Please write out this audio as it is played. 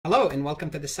Hello and welcome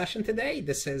to the session today.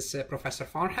 This is Professor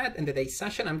Farhad. In today's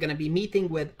session, I'm going to be meeting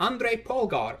with Andrei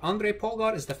Polgar. Andrei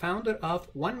Polgar is the founder of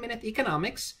 1 Minute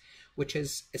Economics, which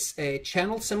is a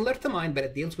channel similar to mine, but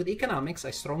it deals with economics.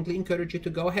 I strongly encourage you to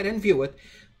go ahead and view it.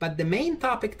 But the main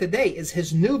topic today is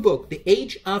his new book, The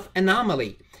Age of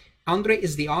Anomaly. Andrei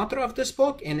is the author of this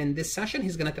book, and in this session,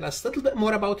 he's going to tell us a little bit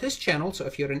more about his channel. So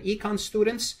if you're an econ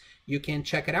student, you can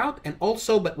check it out. And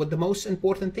also, but what the most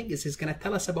important thing is, he's going to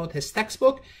tell us about his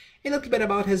textbook, a little bit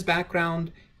about his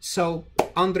background. So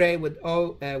Andrei, with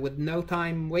no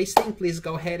time wasting, please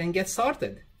go ahead and get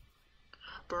started.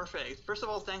 Perfect. First of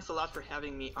all, thanks a lot for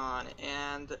having me on.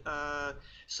 And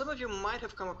some of you might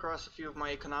have come across a few of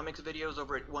my economics videos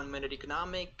over at 1 Minute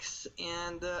Economics.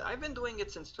 And I've been doing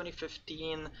it since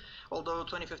 2015, although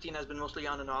 2015 has been mostly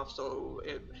on and off. So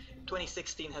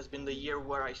 2016 has been the year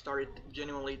where I started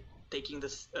genuinely taking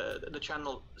the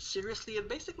channel seriously. It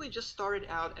basically just started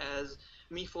out as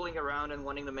me fooling around and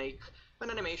wanting to make an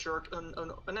animation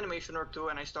or two.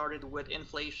 And I started with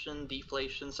inflation,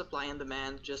 deflation, supply and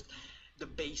demand, just the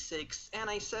basics,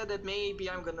 and I said that maybe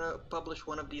I'm gonna publish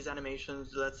one of these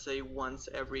animations, let's say once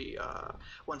every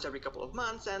couple of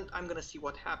months, and I'm gonna see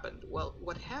what happened. Well,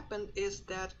 what happened is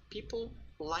that people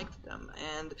liked them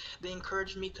and they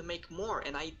encouraged me to make more,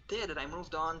 and I did, and I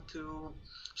moved on to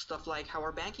stuff like how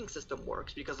our banking system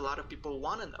works, because a lot of people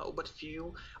want to know but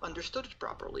few understood it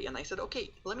properly. And I said,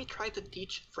 okay, let me try to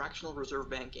teach fractional reserve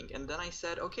banking. And then I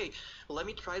said, okay, let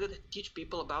me try to teach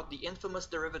people about the infamous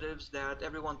derivatives that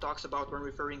everyone talks about when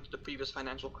referring to the previous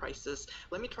financial crisis.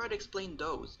 Let me try to explain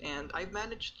those, and I've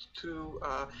managed to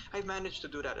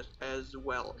do that as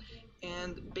well.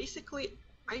 And basically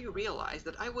I realized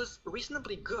that I was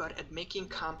reasonably good at making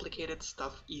complicated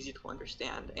stuff easy to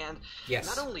understand. And yes,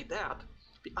 not only that,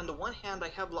 on the one hand, I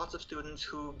have lots of students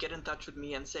who get in touch with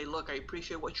me and say, look, I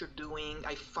appreciate what you're doing.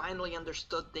 I finally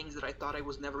understood things that I thought I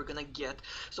was never going to get.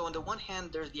 So on the one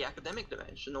hand, there's the academic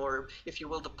dimension, or if you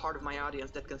will, the part of my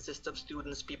audience that consists of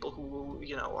students, people who,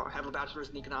 have a bachelor's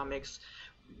in economics,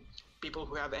 people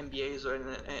who have MBAs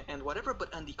and whatever.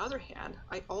 But on the other hand,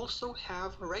 I also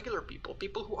have regular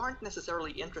people who aren't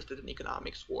necessarily interested in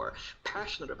economics or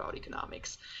passionate about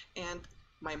economics. And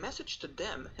my message to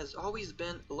them has always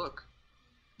been, look,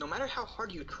 no matter how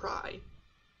hard you try,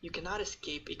 you cannot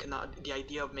escape the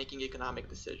idea of making economic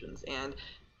decisions. And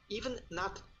even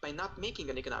by not making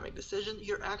an economic decision,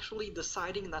 you're actually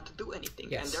deciding not to do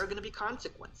anything. Yes. And there are going to be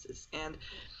consequences. And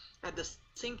at the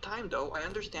same time, though, I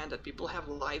understand that people have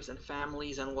lives and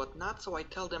families and whatnot, so I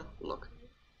tell them, look,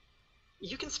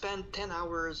 you can spend 10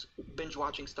 hours binge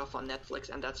watching stuff on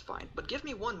Netflix, and that's fine. But give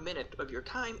me 1 minute of your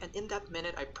time, and in that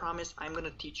minute, I promise I'm going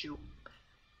to teach you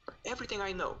everything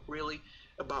I know, really,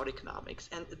 about economics.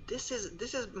 And this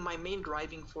is my main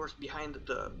driving force behind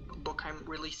the book I'm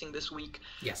releasing this week.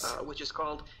 Yes. Which is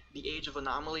called The Age of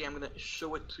Anomaly. I'm going to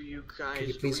show it to you guys. Can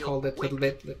you please real hold it a quick. little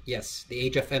bit? Yes, The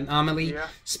Age of Anomaly, Yeah.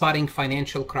 Spotting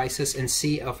Financial Crisis in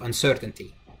Sea of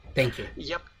Uncertainty. Thank you.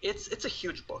 Yep, it's a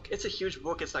huge book. It's a huge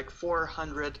book. It's like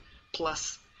 400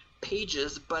 plus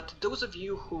pages. But those of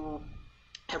you who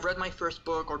have read my first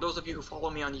book, or those of you who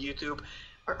follow me on YouTube,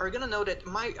 are going to know that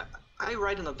I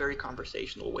write in a very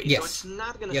conversational way. Yes. So it's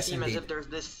not going to Yes, seem indeed. as if there's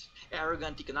this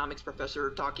arrogant economics professor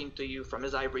talking to you from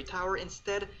his ivory tower.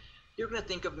 Instead, you're going to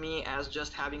think of me as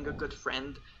just having a good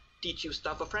friend teach you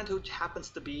stuff, a friend who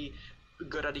happens to be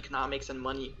good at economics and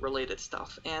money related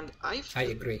stuff. And I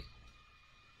agree.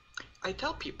 I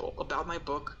tell people about my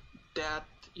book that,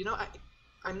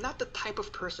 I'm not the type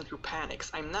of person who panics.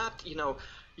 I'm not,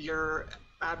 your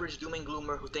average doom and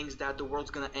gloomer who thinks that the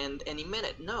world's going to end any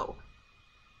minute. No.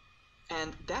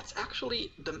 And that's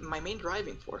actually my main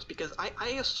driving force, because I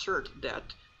assert that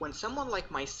when someone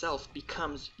like myself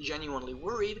becomes genuinely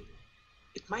worried,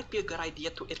 it might be a good idea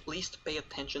to at least pay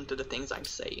attention to the things I'm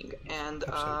saying. And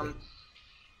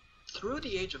through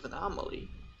The Age of Anomaly,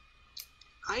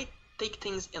 I take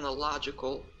things in a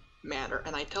logical manner,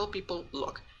 and I tell people,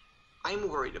 look, I'm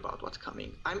worried about what's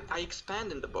coming. I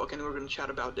expand in the book, and we're going to chat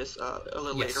about this a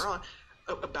little Yes. later on,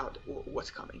 about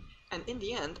what's coming. And in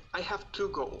the end, I have two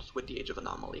goals with The Age of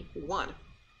Anomaly. One,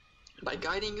 by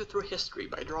guiding you through history,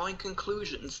 by drawing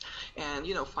conclusions, and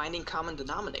finding common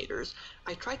denominators,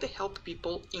 I try to help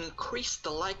people increase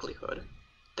the likelihood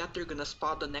that they're going to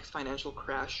spot the next financial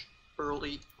crash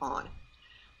early on.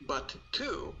 But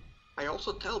two, I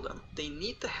also tell them they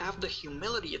need to have the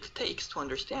humility it takes to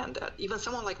understand that even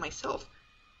someone like myself,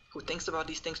 who thinks about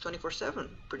these things 24/7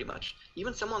 pretty much,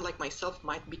 even someone like myself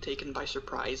might be taken by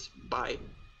surprise by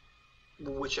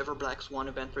whichever black swan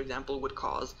event, for example, would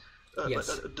cause Yes.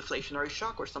 a deflationary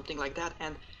shock or something like that.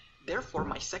 And therefore,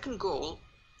 my second goal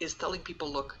is telling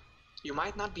people, look, You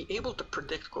might not be able to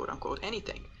predict, quote unquote,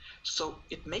 anything. So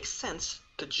it makes sense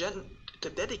to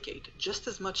dedicate just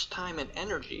as much time and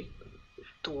energy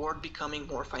toward becoming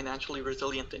more financially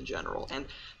resilient in general. And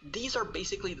these are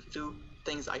basically the two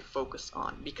things I focus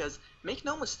on, because make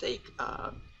no mistake,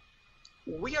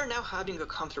 we are now having a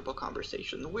comfortable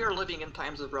conversation. We are living in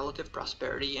times of relative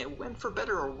prosperity, and when for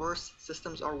better or worse,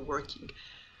 systems are working.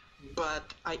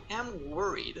 But I am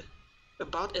worried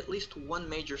about at least one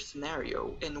major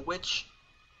scenario in which,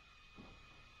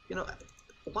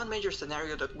 one major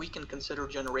scenario that we can consider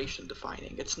generation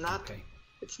defining.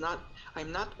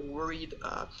 I'm not worried,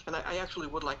 and I actually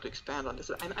would like to expand on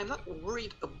this. I'm not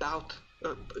worried about,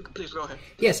 please go ahead.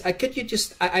 Yes, could you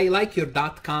just, I like your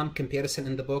dot-com comparison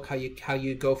in the book, how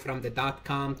you go from the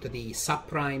dot-com to the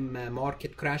subprime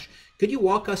market crash. Could you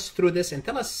walk us through this and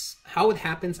tell us how it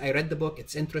happens? I read the book,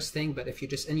 it's interesting, but if you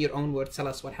just, in your own words, tell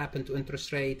us what happened to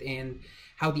interest rate and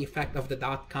how the effect of the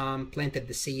dot-com planted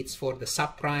the seeds for the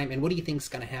subprime, and what do you think is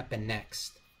going to happen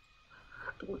next?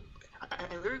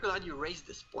 I'm very glad you raised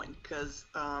this point, because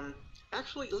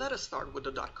actually, let us start with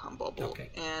the dot-com bubble. Okay.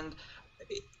 And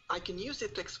I can use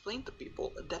it to explain to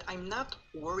people that I'm not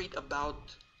worried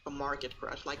about a market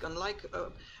crash. Like, unlike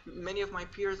many of my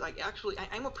peers,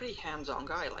 I'm a pretty hands-on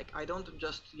guy. Like, I don't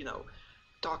just,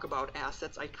 talk about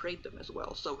assets, I trade them as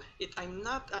well. So I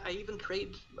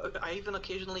even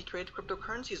occasionally trade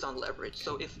cryptocurrencies on leverage.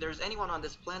 So if there's anyone on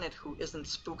this planet who isn't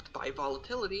spooked by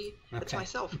volatility, it's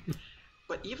myself.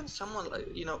 But even someone,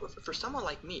 for someone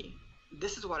like me,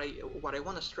 this is what I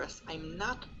want to stress. I'm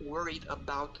not worried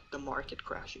about the market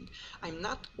crashing. I'm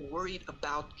not worried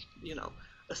about,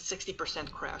 a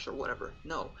 60% crash or whatever.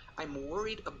 No, I'm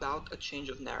worried about a change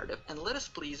of narrative. And let us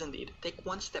please indeed take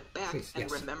one step back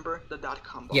and remember the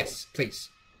dot-com bubble. Yes, please.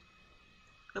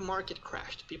 The market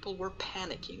crashed. People were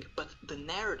panicking, but the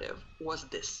narrative was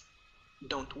this: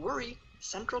 don't worry,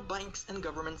 central banks and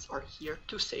governments are here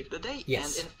to save the day.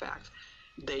 Yes. And in fact,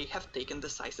 they have taken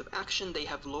decisive action. They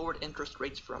have lowered interest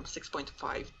rates from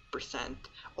 6.5%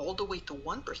 all the way to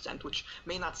 1%, which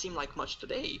may not seem like much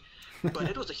today, but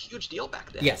it was a huge deal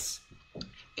back then. Yes.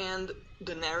 And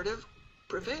the narrative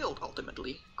prevailed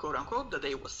ultimately, quote unquote. The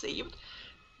day was saved.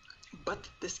 But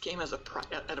this came as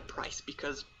at a price,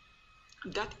 because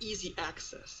that easy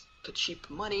access to cheap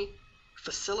money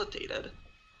facilitated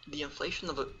the inflation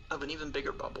of an even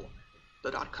bigger bubble.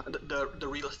 The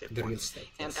real estate The one. real estate,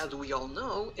 And yes. as we all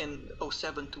know, in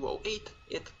 07 to 08,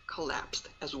 it collapsed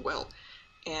as well.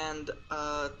 And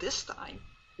this time,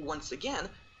 once again,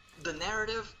 the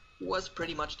narrative was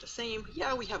pretty much the same.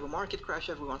 Yeah, we have a market crash,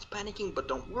 everyone's panicking, but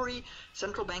don't worry,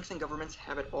 central banks and governments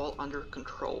have it all under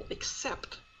control,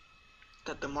 except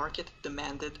that the market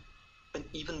demanded an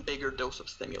even bigger dose of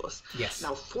stimulus. Yes.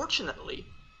 Now, fortunately,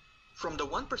 from the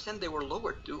 1% they were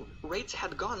lowered to, rates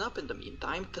had gone up in the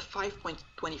meantime to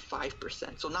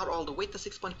 5.25%. So not all the way to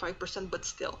 6.5%, but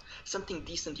still something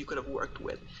decent you could have worked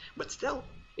with. But still,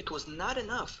 it was not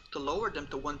enough to lower them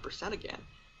to 1% again.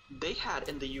 They had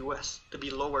in the US to be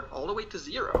lowered all the way to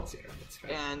zero. That's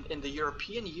right. And in the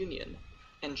European Union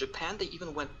and Japan, they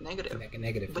even went negative.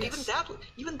 Negative, But yes.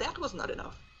 even that was not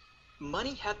enough.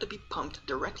 Money had to be pumped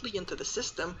directly into the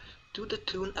system to the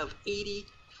tune of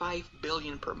 $85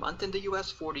 billion per month in the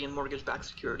US, 40 in mortgage-backed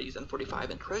securities and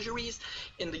 45 in treasuries.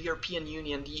 In the European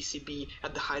Union, the ECB,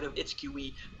 at the height of its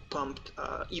QE, pumped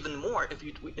even more if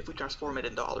we transform it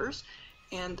in dollars.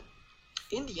 And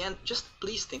in the end, just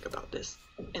please think about this.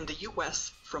 In the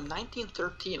US, from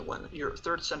 1913, when your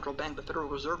third central bank, the Federal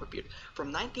Reserve, appeared,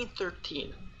 from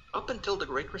 1913 up until the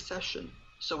Great Recession,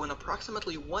 so in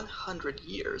approximately 100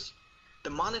 years, the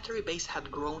monetary base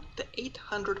had grown to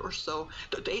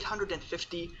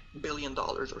 $850 billion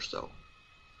or so.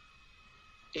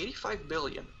 85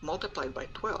 billion multiplied by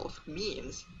 12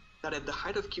 means that at the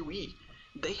height of QE,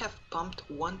 they have pumped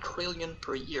 1 trillion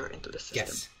per year into the system.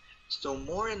 Yes. So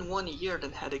more in 1 year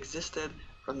than had existed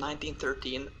from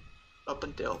 1913 up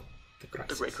until the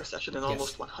Great Recession in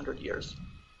almost 100 years.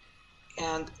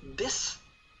 And this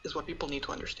is what people need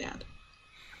to understand.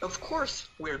 Of course,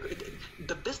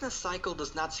 the business cycle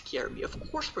does not scare me. Of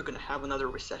course, we're going to have another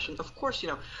recession. Of course,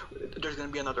 there's going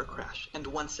to be another crash. And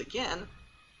once again,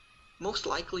 most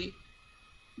likely,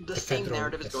 the same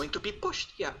narrative is going to be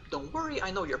pushed. Yeah, don't worry. I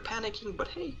know you're panicking, but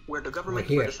hey, we're the government,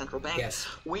 we're the central bank. Yes.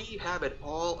 We have it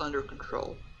all under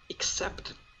control,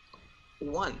 except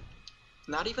one.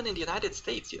 Not even in the United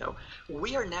States,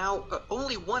 we are now,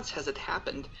 only once has it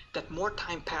happened that more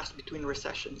time passed between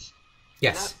recessions.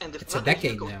 Yes, and if it's a another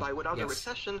decade year goes now. by without a Yes.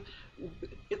 recession,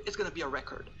 it's going to be a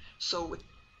record. So,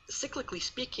 cyclically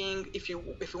speaking, if you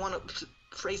want to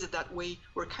phrase it that way,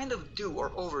 we're kind of due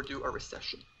or overdue a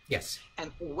recession. Yes.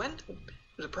 And when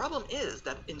the problem is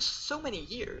that in so many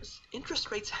years,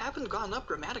 interest rates haven't gone up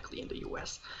dramatically in the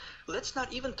US. Let's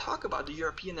not even talk about the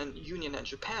European Union and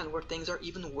Japan, where things are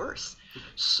even worse.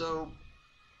 So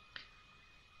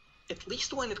at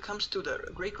least when it comes to the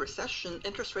Great Recession,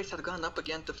 interest rates had gone up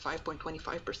again to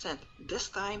 5.25%. This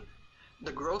time,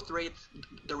 the growth rate,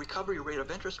 the recovery rate of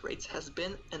interest rates has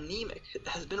been anemic. It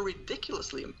has been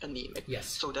ridiculously anemic. Yes.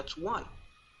 So that's one.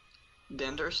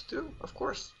 Then there's two, of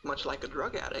course, much like a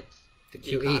drug addict,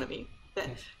 the economy. Then,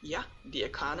 yes. Yeah, the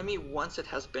economy, once it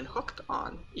has been hooked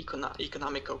on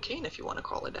economic cocaine, if you want to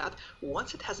call it that,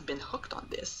 once it has been hooked on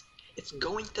this, it's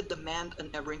going to demand an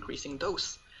ever-increasing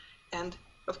dose. And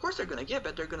of course they're going to give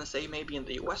it. They're going to say, maybe in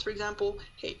the US, for example,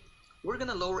 hey, we're going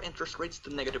to lower interest rates to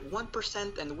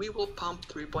 -1% and we will pump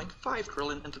 3.5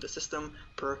 trillion into the system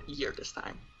per year this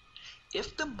time.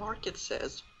 If the market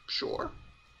says, sure,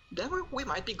 then we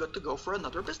might be good to go for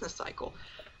another business cycle.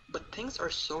 But things are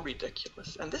so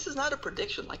ridiculous. And this is not a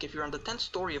prediction. Like if you're on the 10th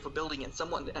story of a building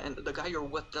and the guy you're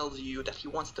with tells you that he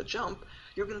wants to jump,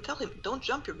 you're going to tell him, don't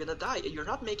jump, you're going to die. You're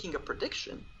not making a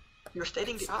prediction. You're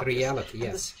stating the obvious. Reality,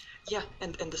 yes.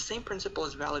 And the same principle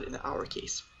is valid in our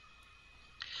case.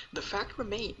 The fact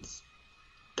remains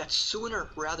that sooner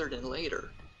rather than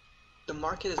later, the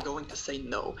market is going to say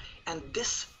no. And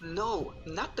this no,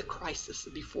 not the crisis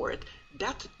before it,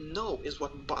 that no is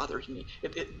what bothers me.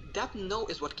 That no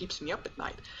is what keeps me up at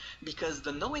night. Because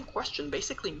the no in question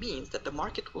basically means that the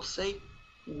market will say,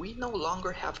 we no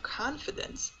longer have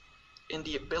confidence in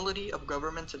the ability of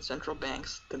governments and central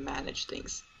banks to manage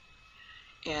things.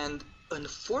 And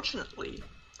unfortunately,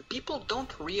 people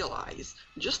don't realize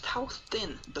just how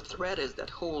thin the thread is that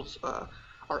holds our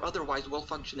otherwise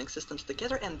well-functioning systems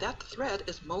together, and that thread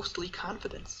is mostly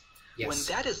confidence. Yes. When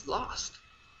that is lost,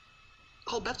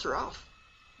 all bets are off.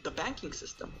 The banking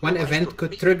system. One event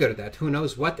could trigger that. Who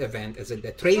knows what event? Is it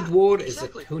the trade war?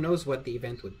 Exactly. Is it? Who knows what the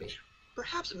event would be?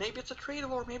 Perhaps, maybe it's a trade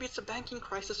war, maybe it's a banking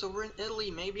crisis over in Italy,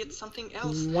 maybe it's something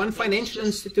else. One financial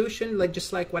institution,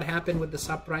 just like what happened with the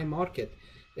subprime market,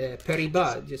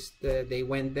 Paribas, they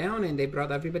went down and they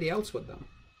brought everybody else with them.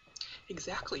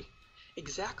 Exactly.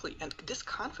 And this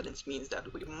confidence means that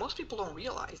most people don't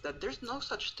realize that there's no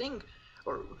such thing,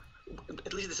 or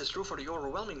at least this is true for the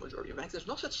overwhelming majority of banks, there's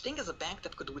no such thing as a bank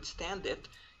that could withstand it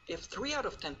if 3 out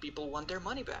of 10 people want their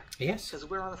money back. Yes. Because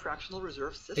we're on a fractional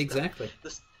reserve system. Exactly.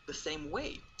 The same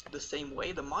way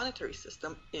the monetary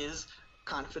system is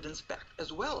confidence-backed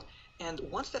as well. And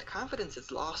once that confidence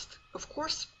is lost, of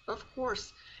course,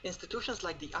 institutions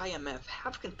like the IMF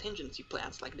have contingency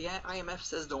plans. Like the IMF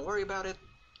says, don't worry about it.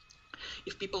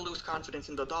 If people lose confidence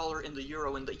in the dollar, in the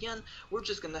euro, in the yen, we're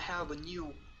just going to have a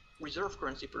new reserve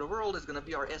currency for the world. It's going to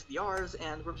be our SDRs,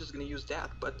 and we're just going to use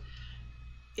that. But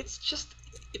it's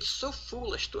so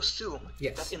foolish to assume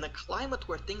that in a climate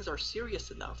where things are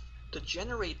serious enough to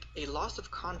generate a loss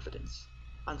of confidence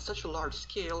on such a large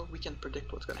scale, we can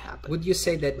predict what's going to happen. Would you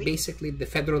say that basically the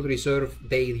Federal Reserve,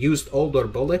 they used all their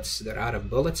bullets? They're out of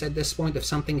bullets at this point if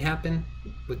something happened?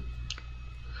 Would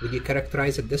you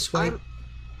characterize it this way?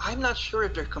 I'm not sure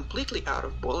if they're completely out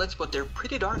of bullets, but they're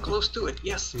pretty darn close to it,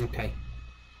 yes. Okay.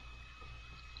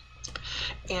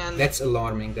 And that's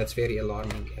alarming. That's very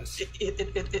alarming, yes.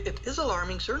 It is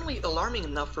alarming, certainly alarming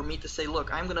enough for me to say,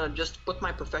 look, I'm going to just put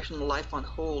my professional life on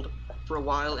hold for a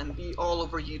while and be all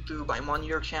over YouTube. I'm on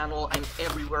your channel. I'm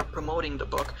everywhere promoting the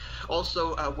book.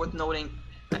 Also, worth noting,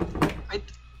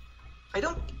 I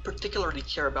don't particularly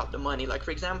care about the money. Like,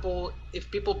 for example,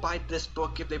 if people buy this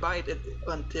book, if they buy it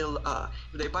until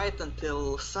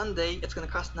Sunday, it's going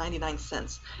to cost 99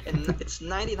 cents, and it's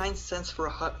 99 cents for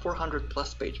a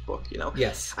 400+ page book.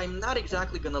 Yes. I'm not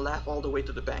exactly going to laugh all the way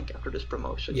to the bank after this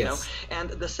promotion. Yes.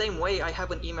 And the same way, I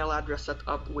have an email address set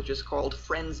up which is called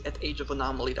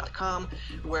friends@ageofanomaly.com,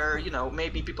 where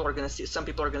maybe some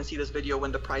people are going to see this video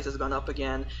when the price has gone up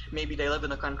again. Maybe they live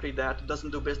in a country that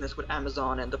doesn't do business with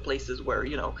Amazon and the places where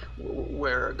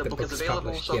the book is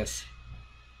available. So yes.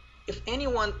 If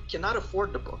anyone cannot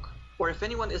afford the book, or if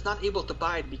anyone is not able to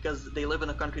buy it because they live in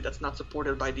a country that's not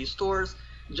supported by these stores,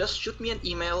 just shoot me an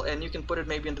email, and you can put it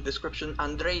maybe in the description.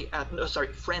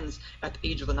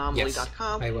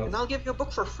 friends@ageofanomaly.com, yes, and I'll give you a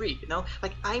book for free.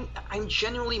 Like I'm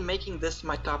genuinely making this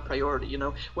my top priority.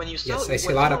 When you sell, yes, I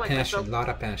see a lot of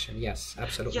passion. Yes,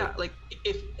 absolutely. Yeah, like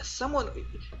if someone,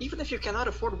 even if you cannot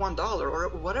afford $1 or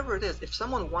whatever it is, if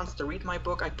someone wants to read my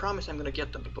book, I promise I'm going to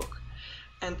get them the book.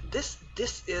 And this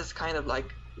is kind of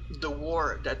like the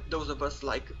war that those of us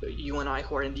like you and I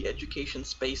who are in the education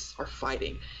space are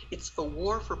fighting. It's a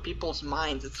war for people's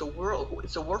minds. It's a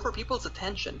war for people's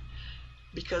attention.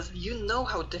 because you know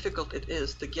how difficult it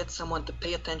is to get someone to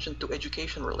pay attention to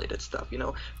education-related stuff. You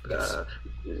know, Yes.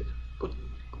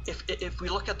 If we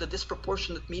look at the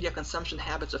disproportionate media consumption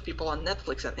habits of people on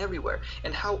Netflix and everywhere,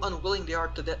 and how unwilling they are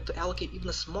to allocate even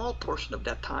a small portion of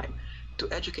that time to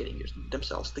educating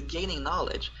themselves, to gaining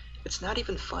knowledge, it's not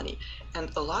even funny.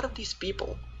 And a lot of these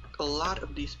people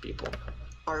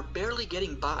are barely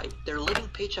getting by. They're living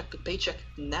paycheck to paycheck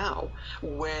now,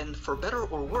 when for better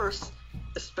or worse,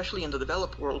 especially in the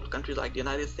developed world, countries like the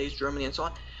United States, Germany, and so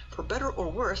on, for better or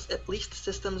worse, at least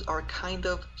systems are kind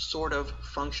of, sort of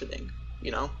functioning,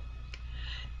 you know?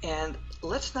 And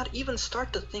let's not even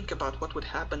start to think about what would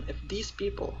happen if these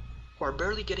people, who are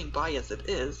barely getting by as it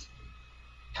is,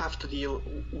 have to deal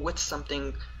with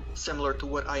something similar to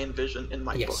what I envision in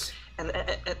my book. And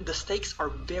the stakes are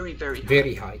very, very high.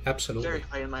 Very high, absolutely. Very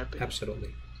high, in my opinion.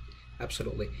 Absolutely.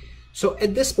 Absolutely. So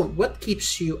at this point, what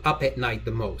keeps you up at night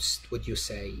the most, would you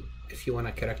say, if you want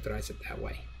to characterize it that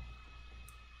way?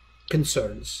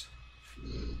 Concerns.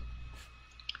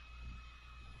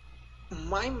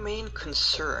 My main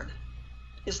concern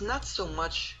is not so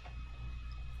much,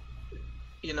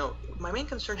 you know, my main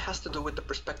concern has to do with the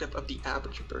perspective of the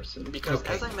average person, because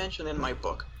as I mentioned in my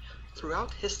book,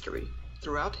 throughout history,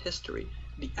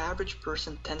 the average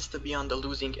person tends to be on the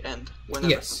losing end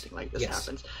whenever something like this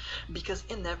happens, because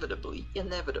inevitably,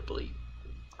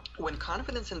 when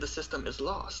confidence in the system is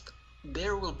lost,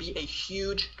 there will be a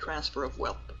huge transfer of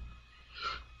wealth.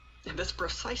 And that's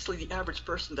precisely the average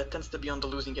person that tends to be on the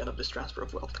losing end of this transfer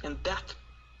of wealth. And that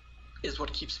is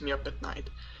what keeps me up at night.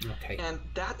 And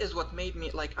that is what made me,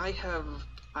 like,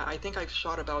 I think I've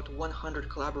shot about 100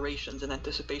 collaborations in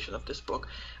anticipation of this book.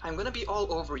 I'm going to be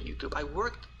all over YouTube. I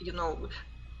worked, you know,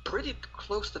 pretty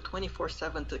close to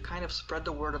 24/7 to kind of spread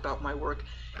the word about my work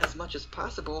as much as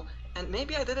possible. And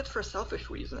maybe I did it for a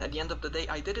selfish reason. At the end of the day,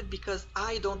 I did it because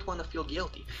I don't want to feel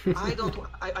guilty.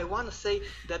 I want to say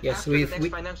that after the next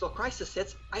financial crisis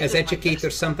hits, as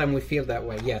educators, sometimes we feel that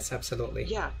way. Yes, absolutely.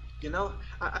 Yeah, you know,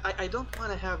 I don't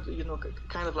want to have, you know,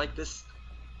 kind of like this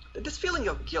feeling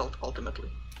of guilt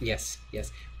ultimately. Yes,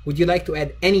 yes. Would you like to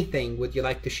add anything? Would you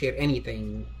like to share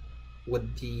anything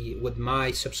with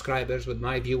my subscribers, with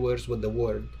my viewers, with the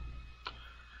world?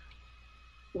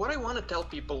 What I want to tell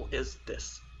people is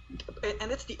this,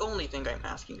 and it's the only thing I'm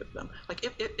asking of them. Like,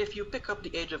 if you pick up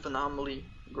the Age of Anomaly,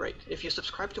 great. If you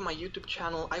subscribe to my YouTube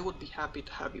channel, I would be happy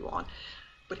to have you on.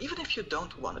 But even if you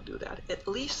don't want to do that, at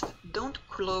least don't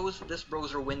close this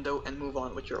browser window and move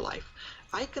on with your life.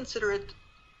 I consider it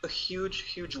a huge,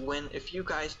 huge win if you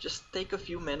guys just take a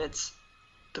few minutes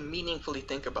to meaningfully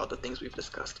think about the things we've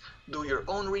discussed. Do your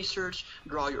own research,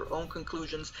 draw your own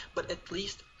conclusions, but at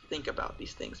least think about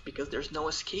these things, because there's no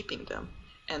escaping them.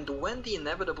 And when the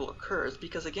inevitable occurs,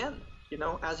 because again, you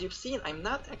know, as you've seen, I'm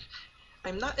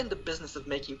not in the business of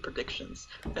making predictions.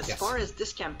 As far as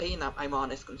this campaign I'm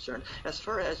on is concerned, as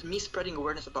far as me spreading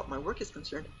awareness about my work is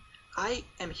concerned, I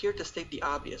am here to state the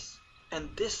obvious. And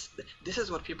this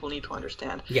is what people need to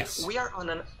understand. Yes. We are on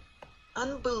an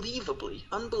unbelievably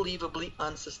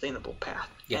unsustainable path.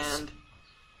 Yes. And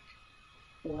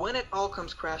when it all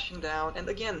comes crashing down, and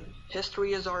again,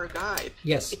 history is our guide.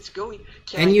 Yes. It's going.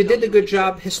 And you did a good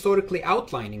job historically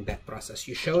outlining that process.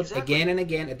 You showed again and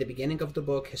again at the beginning of the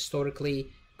book, historically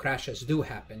crashes do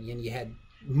happen, and you had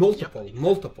multiple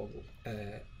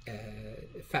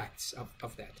facts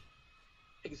of that.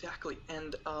 Exactly.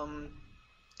 And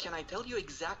can I tell you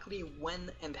exactly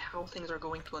when and how things are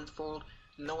going to unfold?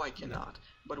 No, I cannot.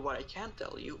 But what I can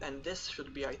tell you, and this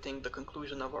should be, I think, the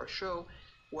conclusion of our show,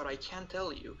 what I can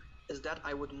tell you is that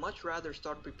I would much rather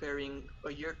start preparing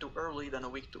a year too early than a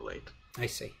week too late. I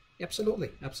see. Absolutely.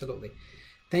 Absolutely.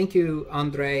 Thank you,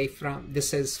 Andrei.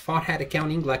 This is Farhad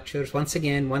Accounting Lectures. Once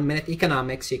again, 1 Minute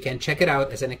Economics. You can check it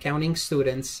out as an accounting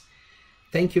student.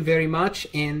 Thank you very much,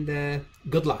 and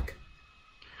good luck.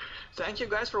 Thank you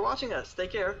guys for watching us.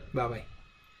 Take care. Bye-bye.